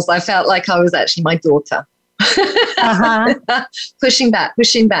bells. I felt like I was actually my daughter. Pushing back,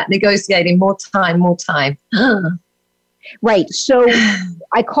 negotiating, more time. Right. So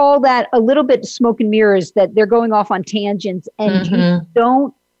I call that a little bit smoke and mirrors, that they're going off on tangents, and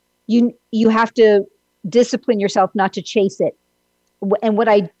you have to discipline yourself not to chase it. And what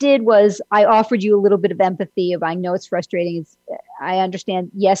I did was I offered you a little bit of empathy of, I know it's frustrating. I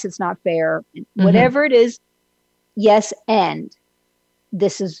understand. Yes, it's not fair. Whatever it is. Yes. And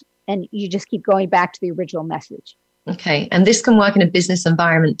you just keep going back to the original message. Okay. And this can work in a business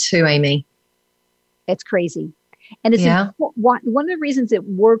environment too, Amy. It's crazy. And it's one of the reasons it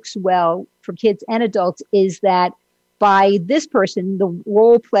works well for kids and adults is that by this person, the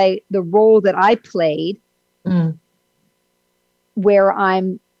role that I played, where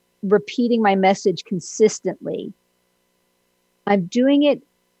I'm repeating my message consistently, I'm doing it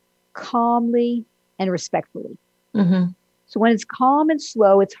calmly and respectfully. Mm-hmm. So when it's calm and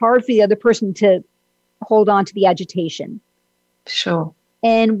slow, it's hard for the other person to hold on to the agitation. Sure.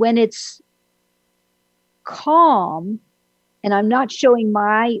 And when it's calm and I'm not showing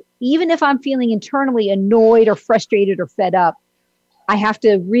even if I'm feeling internally annoyed or frustrated or fed up, I have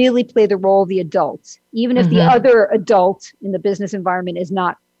to really play the role of the adult. Even if the other adult in the business environment is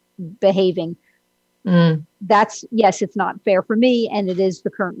not behaving, it's not fair for me, and it is the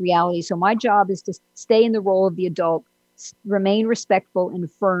current reality. So my job is to stay in the role of the adult, remain respectful and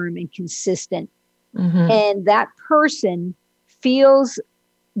firm and consistent. And that person feels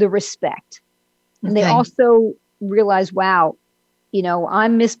the respect. And they also realize, wow,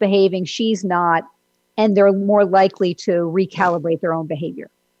 I'm misbehaving, she's not, and they're more likely to recalibrate their own behavior.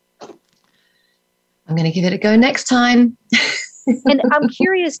 I'm going to give it a go next time. And I'm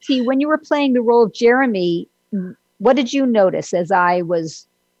curious, T, when you were playing the role of Jeremy, what did you notice as I was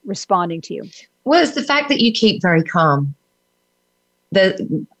responding to you? Well, it's the fact that you keep very calm.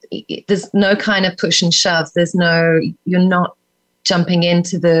 There's no kind of push and shove. You're not jumping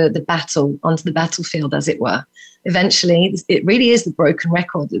into the battle, onto the battlefield, as it were. Eventually, it really is the broken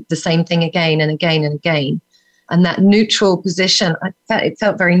record, the same thing again and again and again. And that neutral position, it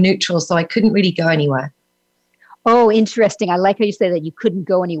felt very neutral, so I couldn't really go anywhere. Oh, interesting. I like how you say that you couldn't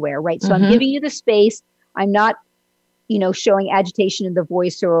go anywhere, right? So I'm giving you the space. I'm not, showing agitation in the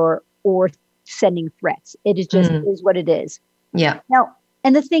voice or sending threats. It is just is what it is. Yeah. Now,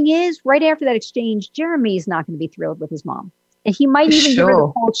 and the thing is, right after that exchange, Jeremy is not going to be thrilled with his mom. And he might even give her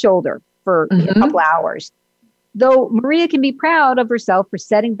the cold shoulder for a couple hours. Though Maria can be proud of herself for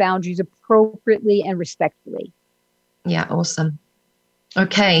setting boundaries appropriately and respectfully. Yeah, awesome.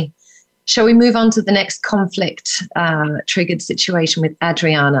 Okay. Shall we move on to the next conflict triggered situation with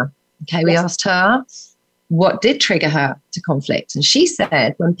Adriana? Okay, we asked her what did trigger her to conflict. And she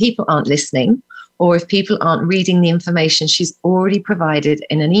said when people aren't listening or if people aren't reading the information she's already provided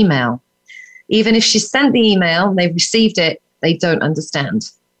in an email. Even if she sent the email and they've received it, they don't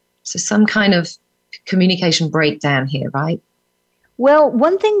understand. So some kind of communication breakdown here, right? Well,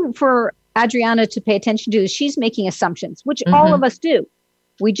 one thing for Adriana to pay attention to is she's making assumptions, which all of us do.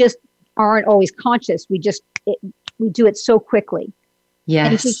 We just aren't always conscious. We do it so quickly. Yes.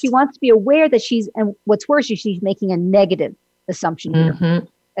 And so she wants to be aware that and what's worse is she's making a negative assumption here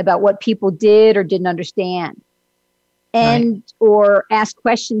about what people did or didn't understand. And, or ask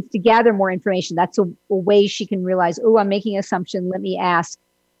questions to gather more information. That's a way she can realize, oh, I'm making an assumption. Let me ask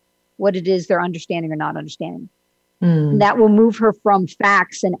what it is they're understanding or not understanding. And that will move her from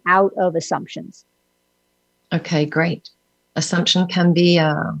facts and out of assumptions. Okay, great. Assumption can be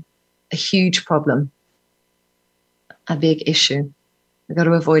a huge problem, a big issue. We've got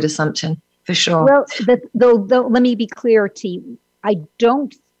to avoid assumption for sure. Well, though, let me be clear, T. I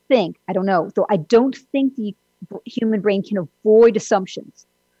don't think the human brain can avoid assumptions.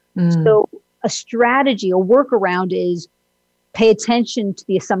 So a strategy, a workaround is pay attention to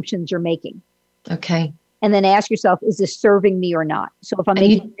the assumptions you're making. Okay. And then ask yourself, is this serving me or not? So if I'm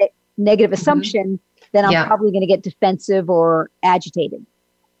making a negative assumption, then I'm probably going to get defensive or agitated.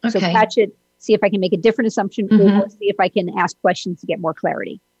 Okay. So catch it, see if I can make a different assumption or see if I can ask questions to get more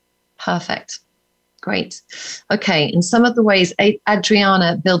clarity. Perfect. Great. Okay. In some of the ways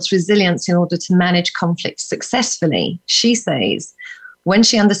Adriana builds resilience in order to manage conflict successfully, she says, when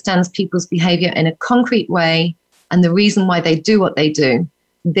she understands people's behavior in a concrete way and the reason why they do what they do,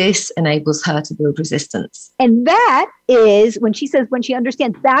 this enables her to build resistance. And that is when she says, when she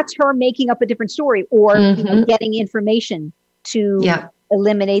understands, that's her making up a different story or getting information to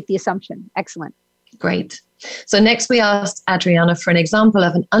eliminate the assumption. Excellent. Great. So next we asked Adriana for an example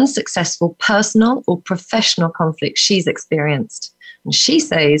of an unsuccessful personal or professional conflict she's experienced. And she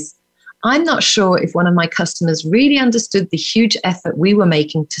says, I'm not sure if one of my customers really understood the huge effort we were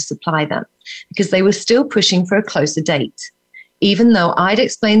making to supply them because they were still pushing for a closer date, even though I'd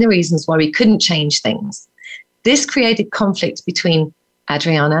explained the reasons why we couldn't change things. This created conflict between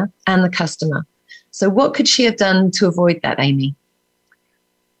Adriana and the customer. So what could she have done to avoid that, Amy?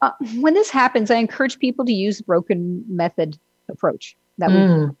 When this happens, I encourage people to use the broken method approach that we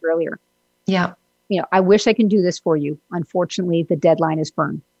talked earlier. Yeah. I wish I can do this for you. Unfortunately, the deadline is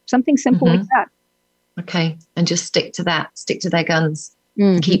firm. Something simple like that. Okay. And just stick to that. Stick to their guns.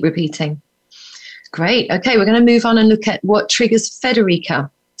 Keep repeating. Great. Okay. We're going to move on and look at what triggers Federica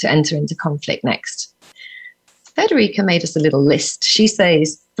to enter into conflict next. Federica made us a little list. She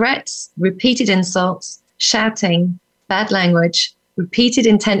says threats, repeated insults, shouting, bad language, repeated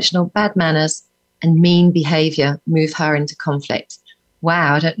intentional bad manners, and mean behavior move her into conflict.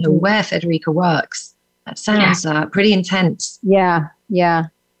 Wow, I don't know where Federica works. That sounds pretty intense. Yeah.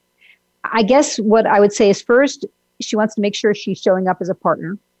 I guess what I would say is first, she wants to make sure she's showing up as a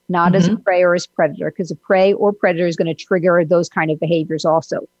partner, not as a prey or as predator, because a prey or predator is going to trigger those kind of behaviors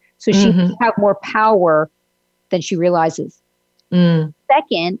also. So she can have more power than she realizes.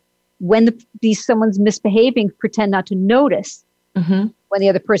 Second, when someone's misbehaving, pretend not to notice when the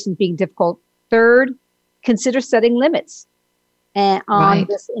other person's being difficult. Third, consider setting limits on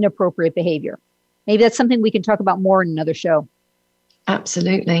this inappropriate behavior. Maybe that's something we can talk about more in another show.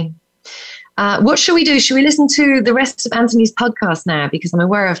 Absolutely. What should we do? Should we listen to the rest of Anthony's podcast now? Because I'm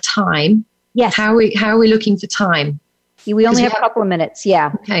aware of time. Yes. How are we looking for time? We only have a couple of minutes.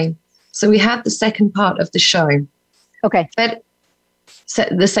 Yeah. Okay. So we have the second part of the show. Okay.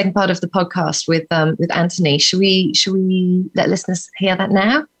 The second part of the podcast with Anthony. Should we let listeners hear that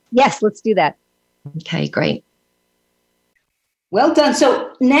now? Yes, let's do that. Okay, great. Well done.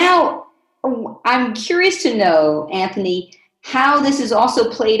 So now I'm curious to know, Anthony, how this is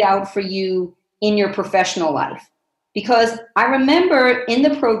also played out for you in your professional life. Because I remember in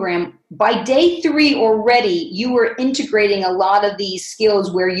the program, by day 3 already, you were integrating a lot of these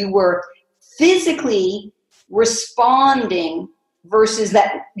skills where you were physically responding versus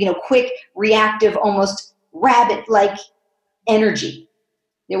that, quick, reactive, almost rabbit-like energy.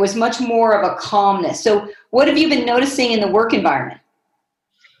 There was much more of a calmness. So what have you been noticing in the work environment?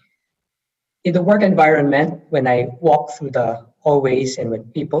 In the work environment, when I walk through the hallways and when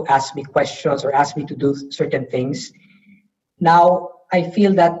people ask me questions or ask me to do certain things, now I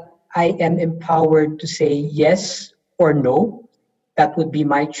feel that I am empowered to say yes or no. That would be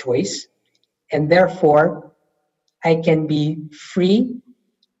my choice. And therefore, I can be free.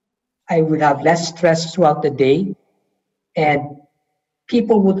 I would have less stress throughout the day. And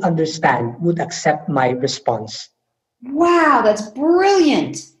people would understand, would accept my response. Wow, that's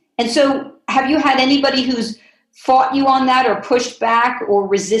brilliant. And so have you had anybody who's fought you on that or pushed back or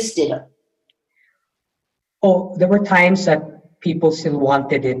resisted? Oh, there were times that people still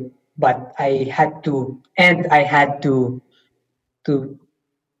wanted it, but I had to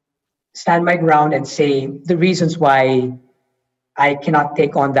stand my ground and say the reasons why I cannot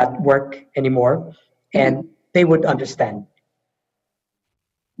take on that work anymore, and they would understand.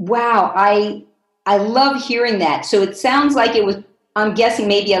 Wow, I love hearing that. So it sounds like it was, I'm guessing,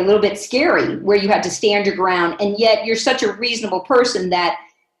 maybe a little bit scary where you had to stand your ground, and yet you're such a reasonable person that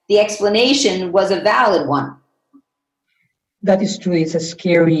the explanation was a valid one. That is true. It's a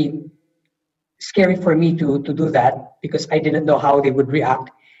scary for me to do that because I didn't know how they would react.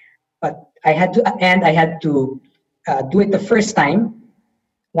 But I had to do it the first time.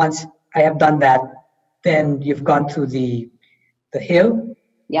 Once I have done that, then you've gone through the hill.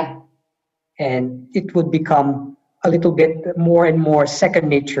 Yeah. And it would become a little bit more and more second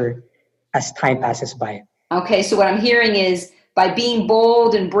nature as time passes by. Okay, so what I'm hearing is by being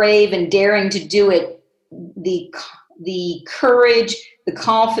bold and brave and daring to do it, the courage, the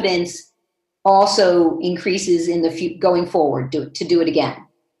confidence also increases in the going forward to do it again.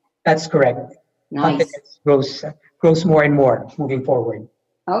 That's correct. Nice. Confidence grows more and more moving forward.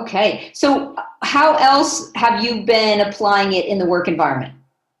 Okay, so how else have you been applying it in the work environment?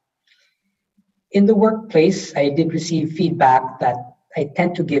 In the workplace, I did receive feedback that I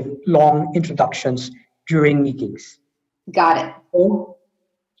tend to give long introductions during meetings. Got it. So,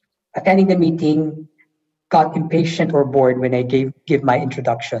 attending the meeting got impatient or bored when I give my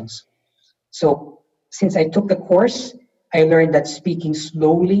introductions. So since I took the course, I learned that speaking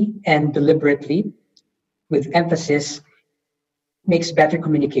slowly and deliberately with emphasis makes better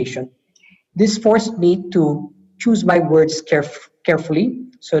communication. This forced me to choose my words carefully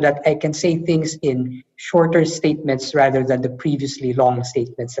so that I can say things in shorter statements rather than the previously long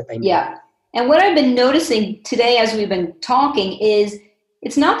statements that I made. Yeah. And what I've been noticing today as we've been talking is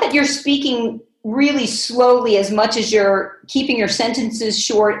it's not that you're speaking really slowly as much as you're keeping your sentences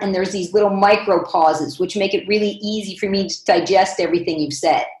short, and there's these little micro pauses which make it really easy for me to digest everything you've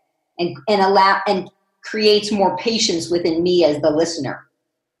said and allow and creates more patience within me as the listener.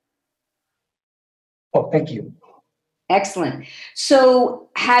 Oh, thank you. Excellent. So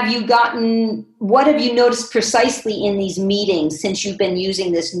what have you noticed precisely in these meetings since you've been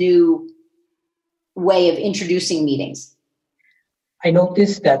using this new way of introducing meetings? I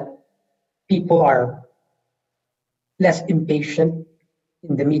noticed that people are less impatient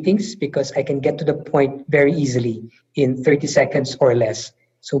in the meetings because I can get to the point very easily in 30 seconds or less.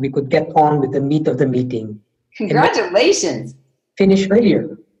 So we could get on with the meat of the meeting. Congratulations. Finish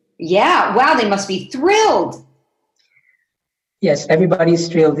earlier. Yeah. Wow. They must be thrilled. Yes, everybody's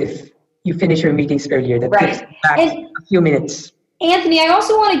thrilled if you finish your meetings earlier. That right. takes back a few minutes. Anthony, I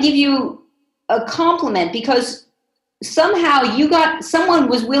also want to give you a compliment because somehow someone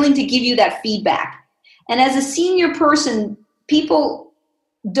was willing to give you that feedback. And as a senior person, people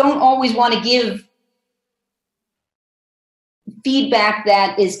don't always want to give feedback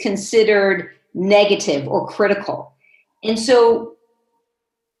that is considered negative or critical. And so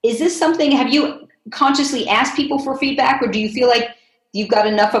is this something, have you consciously asked people for feedback, or do you feel like you've got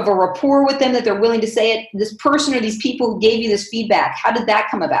enough of a rapport with them that they're willing to say it? This person or these people who gave you this feedback, how did that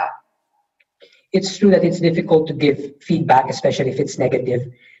come about? It's true that it's difficult to give feedback, especially if it's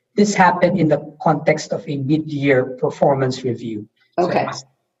negative. This happened in the context of a mid-year performance review. Okay. So I was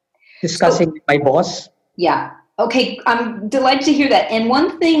discussing with my boss. Yeah. Okay. I'm delighted to hear that. And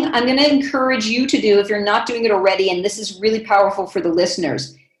one thing I'm going to encourage you to do, if you're not doing it already, and this is really powerful for the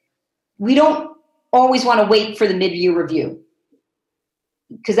listeners, we don't always want to wait for the mid-year review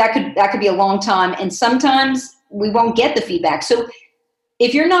because that could be a long time. And sometimes we won't get the feedback. So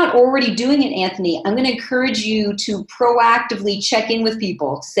if you're not already doing it, Anthony, I'm going to encourage you to proactively check in with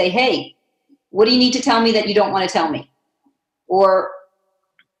people to say, hey, what do you need to tell me that you don't want to tell me? Or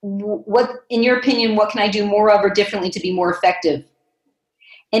what, in your opinion, what can I do more of or differently to be more effective?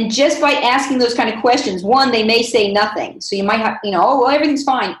 And just by asking those kind of questions, one, they may say nothing. So you might have, oh, well, everything's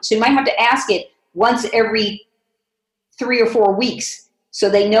fine. So you might have to ask it, once every 3 or 4 weeks, so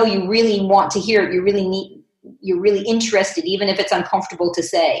they know you really want to hear it. You're really interested, even if it's uncomfortable to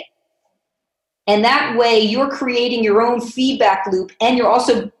say. And that way you're creating your own feedback loop, and you're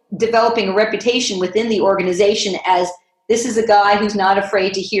also developing a reputation within the organization as this is a guy who's not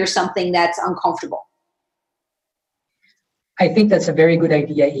afraid to hear something that's uncomfortable. I think that's a very good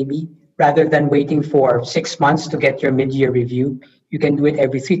idea, Amy. Rather than waiting for 6 months to get your mid-year review, you can do it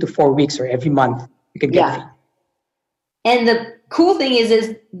every 3 to 4 weeks or every month. You can get feedback. And the cool thing is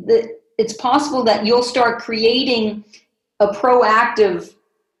that it's possible that you'll start creating a proactive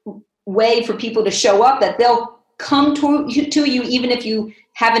way for people to show up, that they'll come to you even if you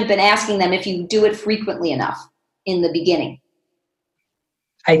haven't been asking them, if you do it frequently enough in the beginning.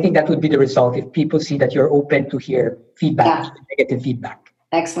 I think that would be the result if people see that you're open to hear feedback, negative feedback.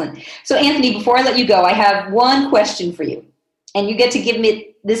 Excellent. So Anthony, before I let you go, I have one question for you, and you get to give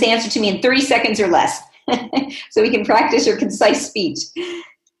me this answer to me in 30 seconds or less so we can practice your concise speech.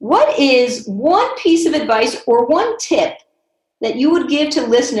 What is one piece of advice or one tip that you would give to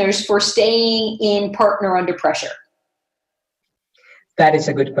listeners for staying in partner under pressure? That is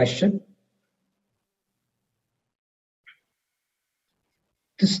a good question.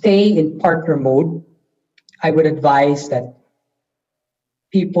 To stay in partner mode, I would advise that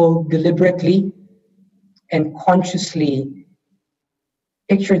people deliberately and consciously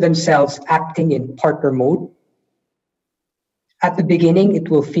picture themselves acting in partner mode. At the beginning, it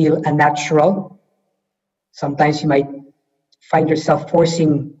will feel unnatural. Sometimes you might find yourself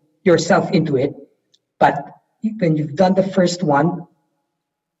forcing yourself into it. But when you've done the first one,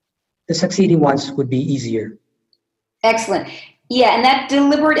 the succeeding ones would be easier. Excellent. Yeah, and that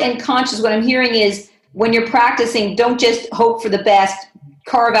deliberate and conscious, what I'm hearing is when you're practicing, don't just hope for the best,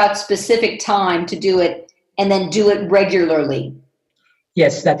 carve out specific time to do it, and then do it regularly.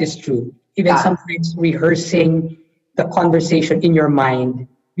 Yes, that is true. Even sometimes rehearsing the conversation in your mind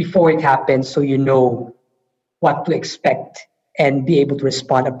before it happens so you know what to expect and be able to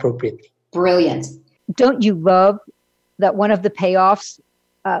respond appropriately. Brilliant. Don't you love that one of the payoffs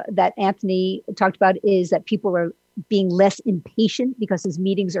that Anthony talked about is that people are being less impatient because his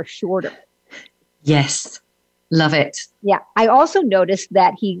meetings are shorter? Yes. Love it. Yeah. I also noticed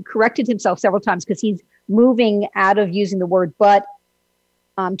that he corrected himself several times because he's moving out of using the word but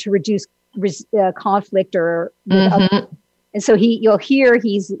to reduce conflict or other. And so you'll hear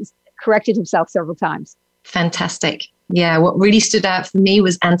he's corrected himself several times. Fantastic. Yeah. What really stood out for me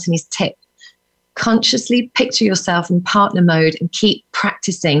was Anthony's tip. Consciously picture yourself in partner mode and keep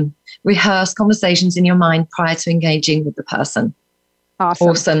practicing. Rehearse conversations in your mind prior to engaging with the person.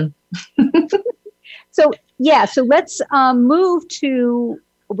 Awesome. So let's move to,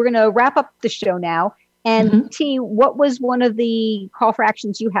 we're going to wrap up the show now. And T, what was one of the call for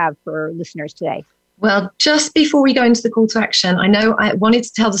actions you have for listeners today? Well, just before we go into the call to action, I know I wanted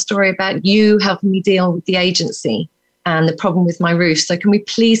to tell the story about you helping me deal with the agency and the problem with my roof. So can we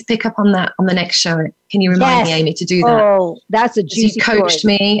please pick up on that on the next show? Can you remind me, Amy, to do that? Oh, that's a juicy story. You coached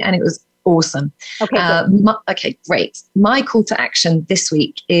me and it was awesome. Okay, great. My call to action this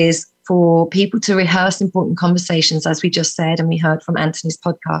week is for people to rehearse important conversations, as we just said, and we heard from Anthony's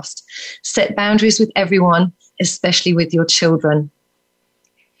podcast. Set boundaries with everyone, especially with your children.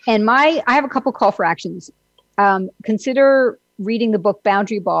 And I have a couple call for actions. Consider reading the book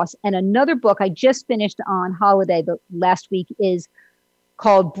Boundary Boss. And another book I just finished on holiday last week is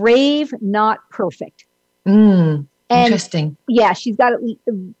called Brave, Not Perfect. Interesting. Yeah, she's got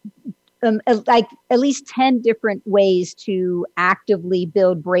at least 10 different ways to actively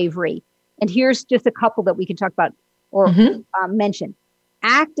build bravery. And here's just a couple that we can talk about or mention.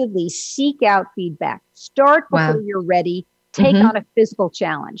 Actively seek out feedback. Start before you're ready. Take on a physical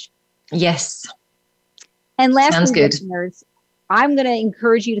challenge. Yes. And lastly, listeners, I'm going to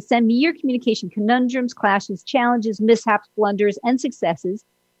encourage you to send me your communication conundrums, clashes, challenges, mishaps, blunders, and successes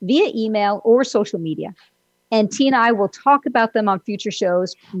via email or social media. And T and I will talk about them on future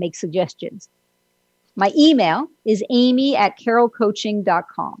shows, make suggestions. My email is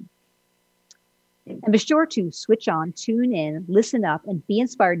amy@carolcoaching.com. And be sure to switch on, tune in, listen up, and be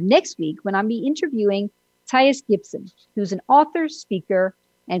inspired next week when I'll be interviewing Thais Gibson, who's an author, speaker,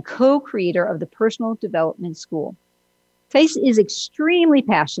 and co-creator of the Personal Development School. Thais is extremely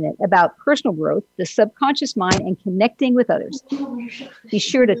passionate about personal growth, the subconscious mind, and connecting with others. Be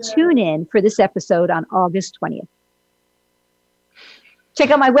sure to tune in for this episode on August 20th. Check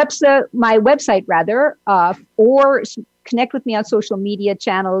out my website, or connect with me on social media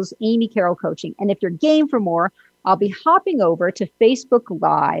channels, Amy Carol Coaching. And if you're game for more, I'll be hopping over to Facebook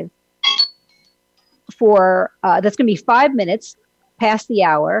Live for, that's going to be 5 minutes, past the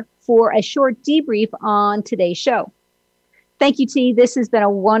hour for a short debrief on today's show. Thank you, T. This has been a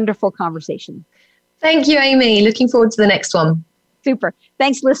wonderful conversation. Thank you, Amy. Looking forward to the next one. Super.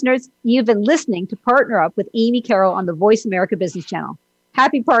 Thanks, listeners. You've been listening to Partner Up with Amy Carroll on the Voice America Business Channel.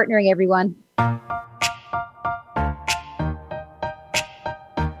 Happy partnering, everyone.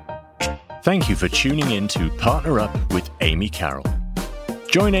 Thank you for tuning in to Partner Up with Amy Carroll.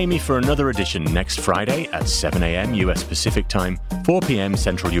 Join Amy for another edition next Friday at 7 a.m. US Pacific Time, 4 p.m.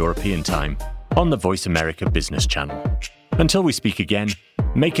 Central European Time on the Voice America Business Channel. Until we speak again,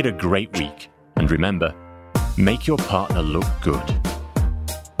 make it a great week. And remember, make your partner look good.